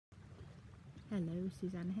Hello,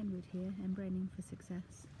 Suzanne Henwood here, Embraining for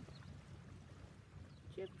Success.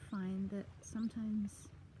 Do you ever find that sometimes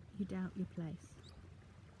you doubt your place?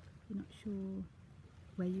 You're not sure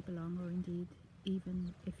where you belong, or indeed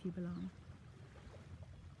even if you belong.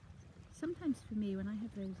 Sometimes for me, when I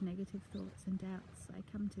have those negative thoughts and doubts, I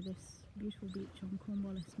come to this beautiful beach on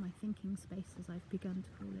Cornwallis, my thinking space as I've begun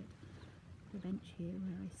to call it. The bench here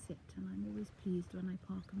where I sit, and I'm always pleased when I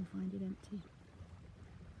park and find it empty.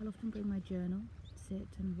 I'll often bring my journal, sit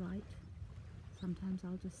and write. Sometimes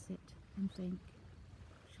I'll just sit and think.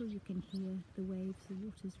 Sure, you can hear the waves. The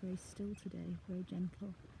water's very still today, very gentle.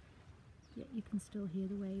 Yet you can still hear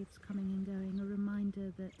the waves coming and going, a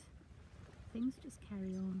reminder that things just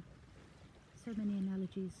carry on. So many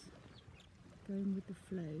analogies, going with the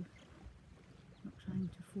flow, not trying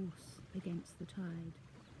to force against the tide,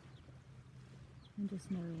 and just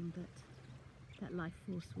knowing that that life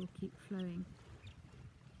force will keep flowing.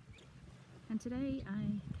 And today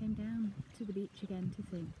I came down to the beach again to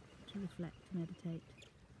think, to reflect, to meditate,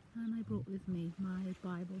 and I brought with me my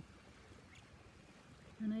Bible.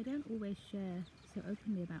 And I don't always share so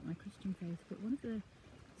openly about my Christian faith, but one of the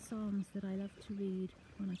Psalms that I love to read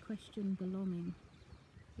when I question belonging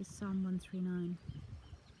is Psalm 139.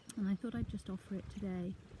 And I thought I'd just offer it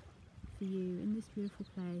today for you in this beautiful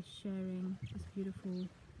place, sharing this beautiful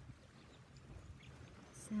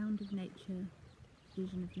sound of nature,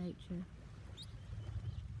 vision of nature,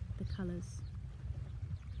 the colours.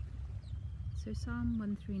 So Psalm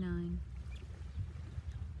 139.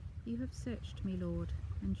 You have searched me, Lord,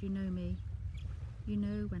 and you know me. You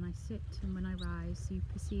know when I sit and when I rise. You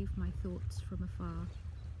perceive my thoughts from afar.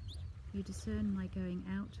 You discern my going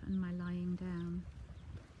out and my lying down.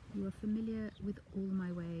 You are familiar with all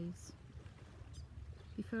my ways.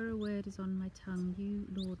 Before a word is on my tongue, you,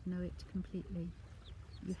 Lord, know it completely.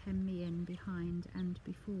 You hem me in behind and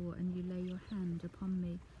before, and you lay your hand upon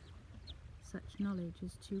me. Such knowledge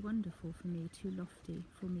is too wonderful for me, too lofty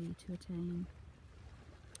for me to attain.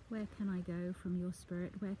 Where can I go from your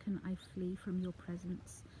spirit? Where can I flee from your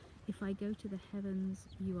presence? If I go to the heavens,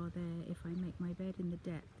 you are there. If I make my bed in the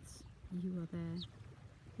depths, you are there.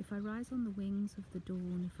 If I rise on the wings of the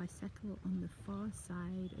dawn, if I settle on the far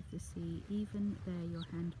side of the sea, even there your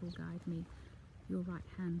hand will guide me. Your right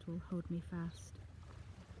hand will hold me fast.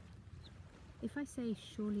 If I say,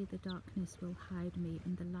 surely the darkness will hide me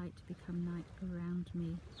and the light become night around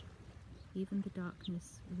me, even the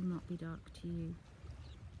darkness will not be dark to you.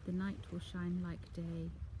 The night will shine like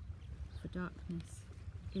day, for darkness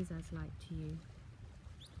is as light to you.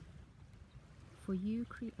 For you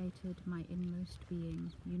created my inmost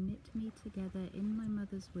being, you knit me together in my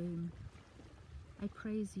mother's womb. I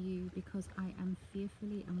praise you because I am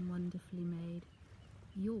fearfully and wonderfully made.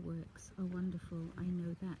 Your works are wonderful, I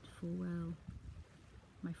know that full well.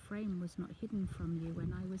 My frame was not hidden from you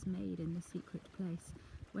when I was made in the secret place,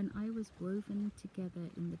 when I was woven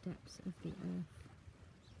together in the depths of the earth.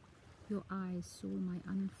 Your eyes saw my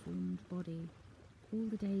unformed body. All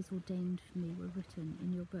the days ordained for me were written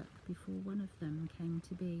in your book before one of them came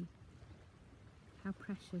to be. How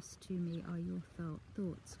precious to me are your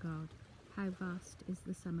thoughts, God. How vast is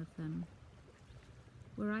the sum of them.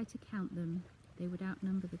 Were I to count them, they would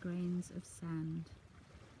outnumber the grains of sand.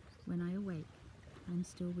 When I awake, I'm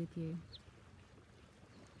still with you.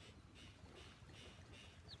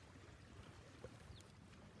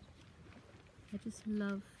 I just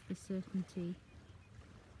love the certainty,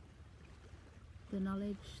 the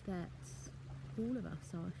knowledge that all of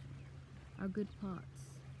us our good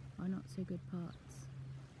parts, our not so good parts,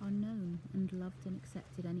 are known and loved and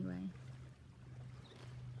accepted anyway.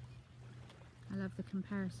 I love the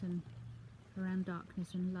comparison around darkness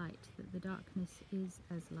and light, that the darkness is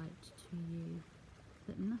as light to you,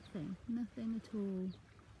 that nothing at all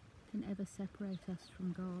can ever separate us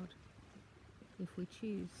from God if we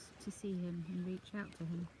choose to see him and reach out to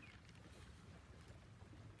him.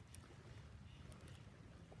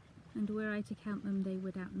 And were I to count them, they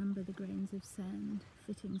would outnumber the grains of sand,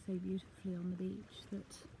 fitting so beautifully on the beach,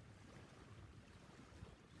 that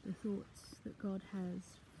the thoughts that God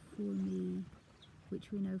has for me,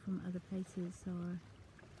 which we know from other places are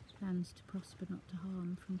plans to prosper, not to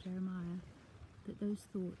harm, from Jeremiah, that those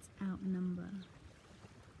thoughts outnumber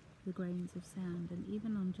the grains of sand. And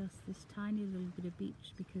even on just this tiny little bit of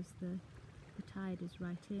beach, because the tide is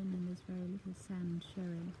right in and there's very little sand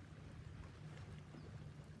showing,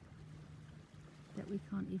 that we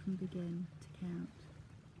can't even begin to count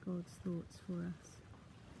God's thoughts for us.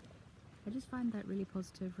 I just find that really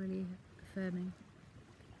positive, really affirming,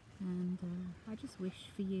 and I just wish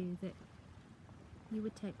for you that you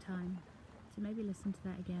would take time to maybe listen to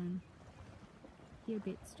that again, hear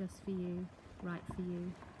bits just for you, right for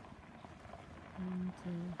you. And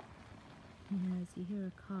as you hear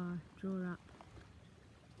a car draw up,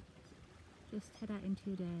 just head out into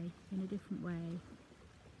your day in a different way,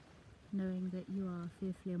 knowing that you are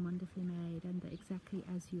fearfully and wonderfully made, and that exactly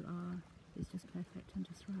as you are is just perfect and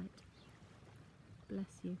just right.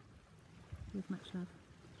 Bless you. With much love,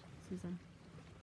 Suzanne.